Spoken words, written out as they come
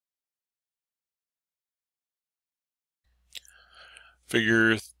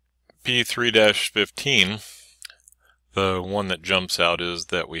Figure P3-15, the one that jumps out is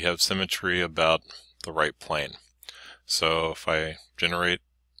that we have symmetry about the right plane. So if I generate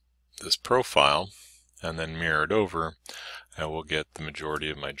this profile and then mirror it over, I will get the majority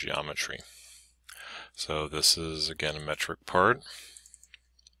of my geometry. So this is again a metric part.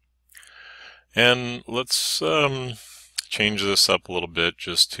 And let's change this up a little bit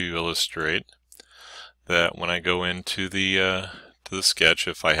just to illustrate that when I go into the sketch,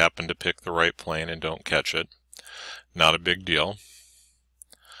 if I happen to pick the right plane and don't catch it, not a big deal.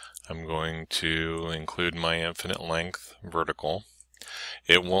 I'm going to include my infinite length vertical.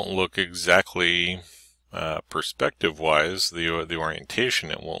 It won't look exactly perspective-wise, the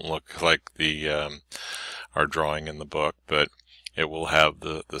orientation, it won't look like our drawing in the book, but it will have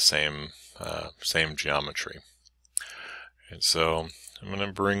the same geometry. And so I'm going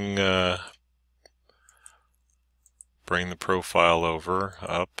to bring the profile over,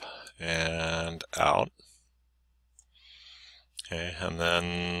 up and out. Okay, and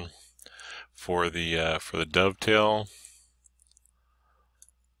then for the dovetail,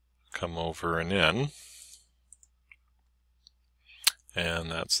 come over and in,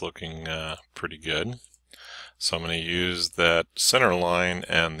 and that's looking pretty good. So I'm going to use that center line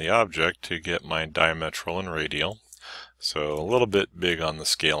and the object to get my diametral and radial. So a little bit big on the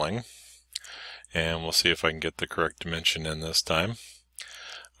scaling, and we'll see if I can get the correct dimension in this time.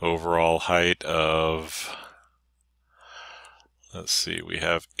 Overall height of, let's see, we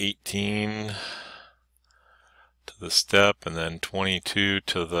have 18 to the step and then 22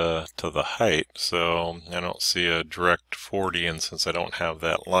 to the height. So I don't see a direct 40, and since I don't have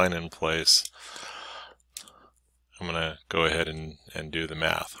that line in place, I'm going to go ahead and do the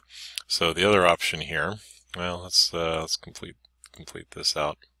math. So the other option here, well, let's complete this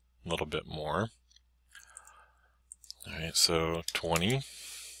out a little bit more. All right, so 20,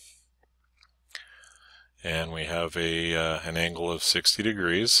 and we have an angle of 60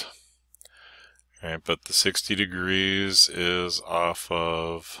 degrees. All right, but the 60 degrees is off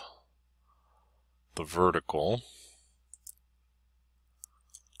of the vertical.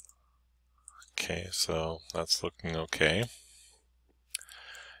 Okay, so that's looking okay.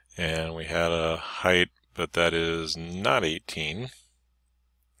 And we had a height, but that is not 18.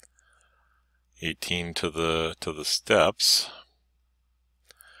 18 to the steps,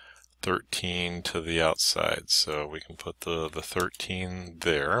 13 to the outside. So we can put the 13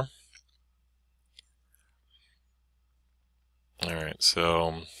 there. Alright,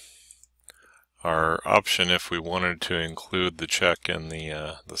 so our option, if we wanted to include the check in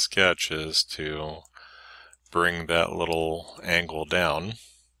the sketch, is to bring that little angle down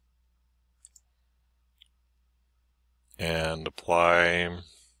and apply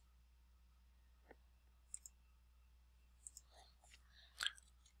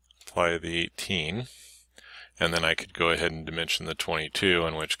the 18, and then I could go ahead and dimension the 22,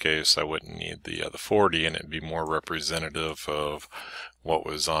 in which case I wouldn't need the 40, and it'd be more representative of what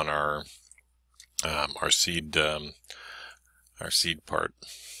was on our seed part.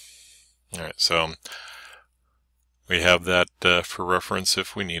 All right, so we have that for reference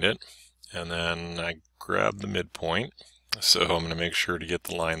if we need it, and then I grab the midpoint. So I'm going to make sure to get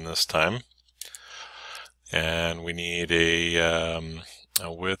the line this time, and we need a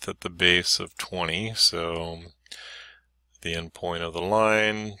width at the base of 20, so the end point of the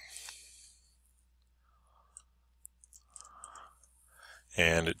line,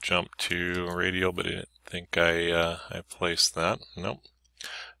 and it jumped to radial, but I didn't think I placed that. Nope,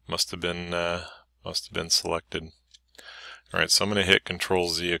 must have been selected. All right, so I'm going to hit Control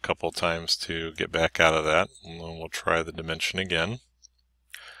Z a couple times to get back out of that, and then we'll try the dimension again.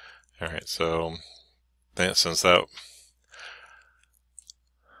 All right, so since that,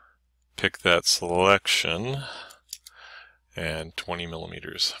 pick that selection and 20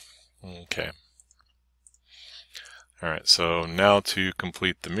 millimeters. Okay. Alright, so now to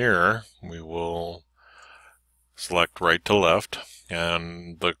complete the mirror, we will select right to left,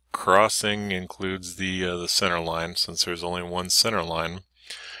 and the crossing includes the center line. Since there's only one center line,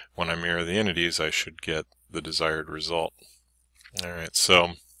 when I mirror the entities, I should get the desired result. Alright,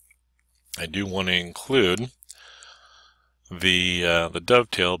 so I do want to include the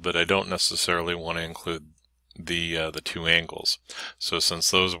dovetail, but I don't necessarily want to include the two angles. So since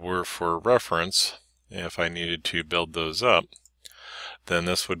those were for reference, if I needed to build those up, then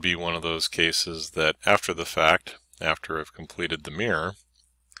this would be one of those cases that after the fact, after I've completed the mirror,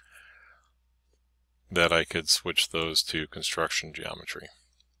 that I could switch those to construction geometry.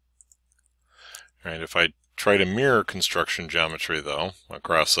 All right, if I try to mirror construction geometry though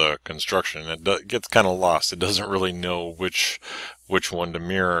across a construction, it gets kind of lost. It doesn't really know which which one to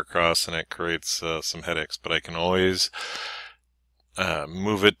mirror across, and it creates some headaches. But I can always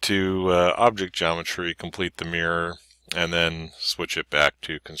move it to object geometry, complete the mirror, and then switch it back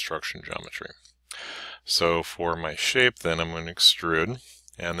to construction geometry. So for my shape, then I'm going to extrude,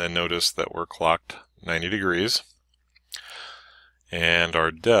 and then notice that we're clocked 90 degrees. And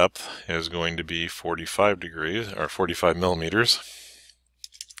our depth is going to be 45 degrees, or 45 millimeters.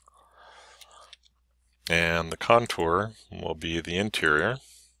 And the contour will be the interior.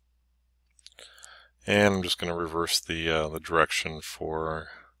 And I'm just going to reverse the direction for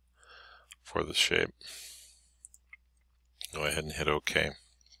the shape. Go ahead and hit OK.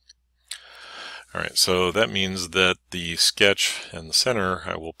 Alright, so that means that the sketch in the center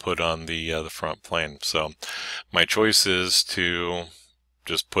I will put on the front plane. So my choice is to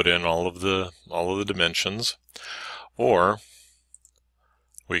just put in all of the dimensions, or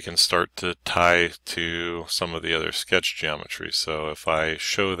we can start to tie to some of the other sketch geometry. So if I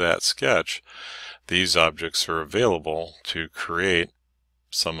show that sketch, these objects are available to create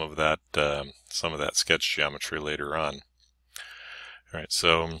some of that sketch geometry later on. Alright,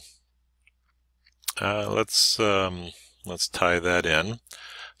 so let's tie that in.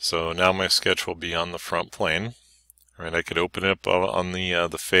 So now my sketch will be on the front plane. Right, I could open it up on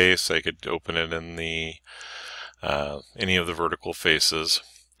the face. I could open it in the any of the vertical faces.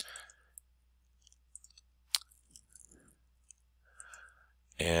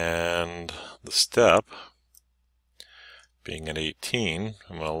 And the step being at 18,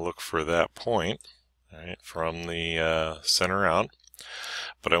 I'm going to look for that point, right, from the center out.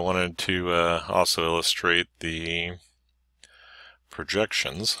 But I wanted to also illustrate the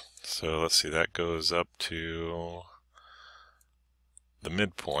projections. So let's see, that goes up to the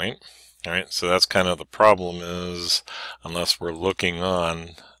midpoint. All right, so that's kind of the problem, is unless we're looking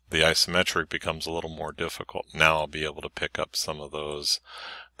on, the isometric becomes a little more difficult. Now I'll be able to pick up some of those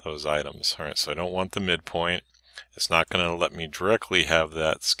items. All right, so I don't want the midpoint. It's not going to let me directly have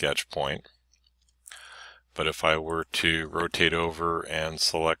that sketch point. But if I were to rotate over and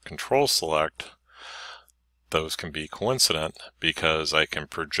select Control Select, those can be coincident because I can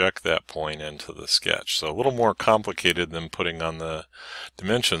project that point into the sketch. So a little more complicated than putting on the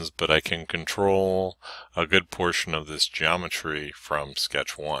dimensions, but I can control a good portion of this geometry from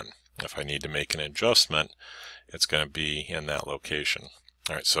Sketch 1. If I need to make an adjustment, it's going to be in that location.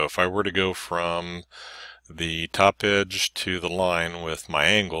 Alright, so if I were to go from the top edge to the line with my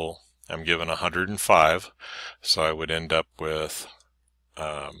angle, I'm given 105, so I would end up with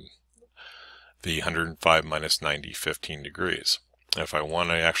the 105 minus 90, 15 degrees. If I want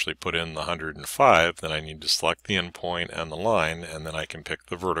to actually put in the 105, then I need to select the endpoint and the line, and then I can pick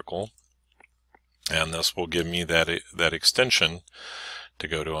the vertical, and this will give me that extension to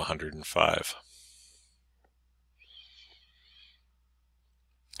go to 105.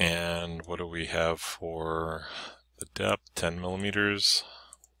 And what do we have for the depth? 10 millimeters.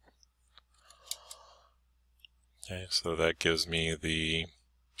 Okay, so that gives me the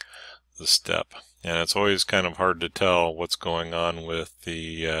step. And it's always kind of hard to tell what's going on with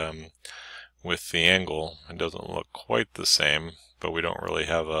the angle. It doesn't look quite the same, but we don't really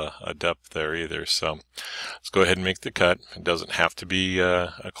have a depth there either. So let's go ahead and make the cut. It doesn't have to be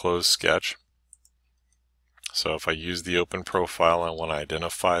a closed sketch. So if I use the open profile, I want to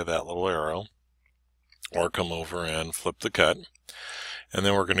identify that little arrow, or come over and flip the cut, and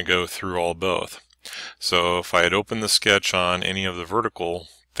then we're going to go through both. So if I had opened the sketch on any of the vertical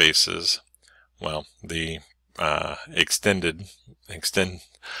faces, well, the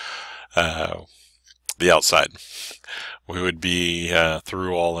the outside, we would be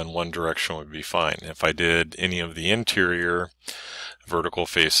through all in one direction would be fine. If I did any of the interior vertical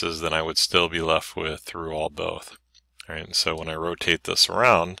faces, then I would still be left with through all both. All right, and so when I rotate this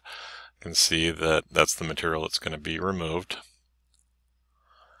around, you can see that that's the material that's going to be removed.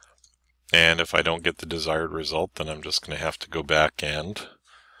 And if I don't get the desired result, then I'm just going to have to go back and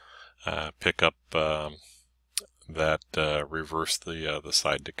pick up reverse the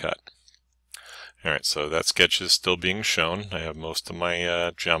side to cut. Alright, so that sketch is still being shown. I have most of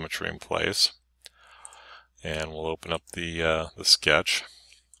my geometry in place. And we'll open up the sketch.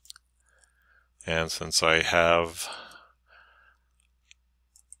 And since I have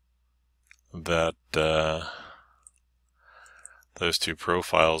that those two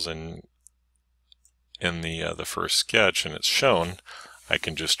profiles in the first sketch, and it's shown, I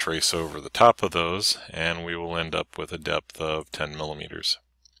can just trace over the top of those, and we will end up with a depth of 10 millimeters.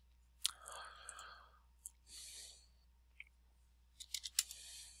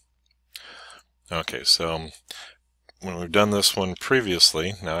 Okay, so when we've done this one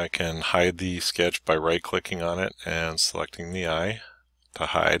previously, now I can hide the sketch by right-clicking on it and selecting the eye to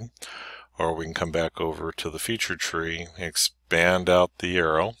hide, or we can come back over to the feature tree, expand out the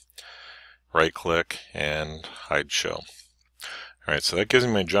arrow, right-click, and hide show. Alright, so that gives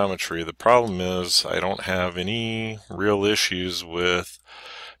me my geometry. The problem is I don't have any real issues with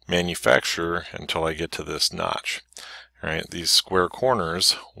manufacture until I get to this notch. Alright, these square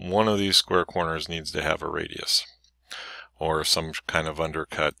corners, one of these square corners needs to have a radius or some kind of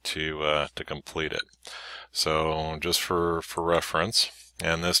undercut to complete it. So just for reference,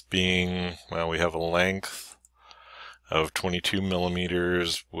 and this being, well, we have a length of 22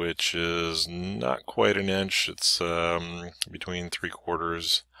 millimeters, which is not quite an inch. It's between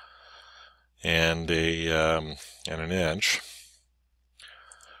 3/4 and an inch.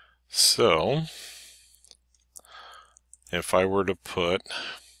 So if I were to put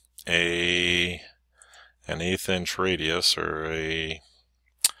an 1/8 inch radius, or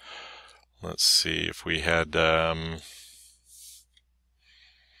let's see, if we had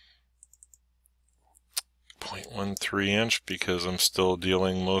 0.13 inch, because I'm still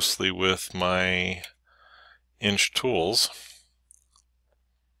dealing mostly with my inch tools.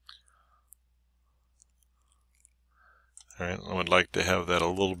 Alright, I would like to have that a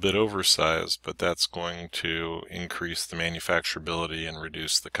little bit oversized, but that's going to increase the manufacturability and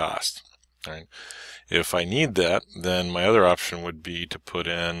reduce the cost. Alright, if I need that, then my other option would be to put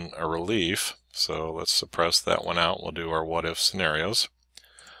in a relief. So let's suppress that one out. We'll do our what-if scenarios.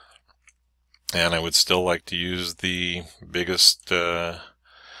 And I would still like to use the biggest end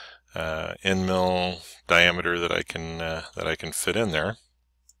mill diameter that I can fit in there.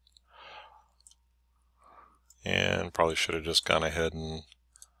 And probably should have just gone ahead and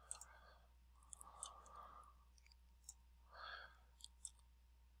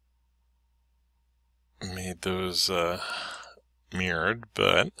made those mirrored,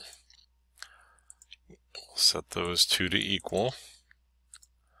 but we'll set those two to equal.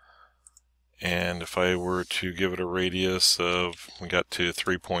 And if I were to give it a radius of, we got to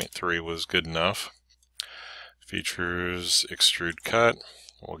 3.3 was good enough. Features, extrude cut,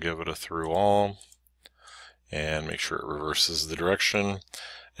 we'll give it a through all, and make sure it reverses the direction.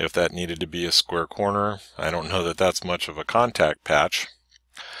 If that needed to be a square corner, I don't know that that's much of a contact patch,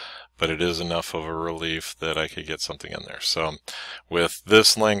 but it is enough of a relief that I could get something in there. So with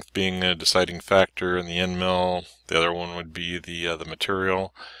this length being a deciding factor in the end mill, the other one would be the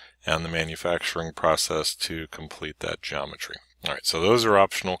material and the manufacturing process to complete that geometry. Alright, so those are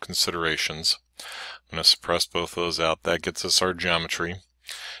optional considerations. I'm going to suppress both those out. That gets us our geometry.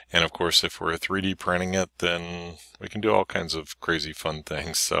 And of course, if we're 3D printing it, then we can do all kinds of crazy fun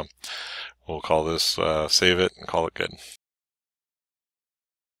things. So we'll call this, save it and call it good.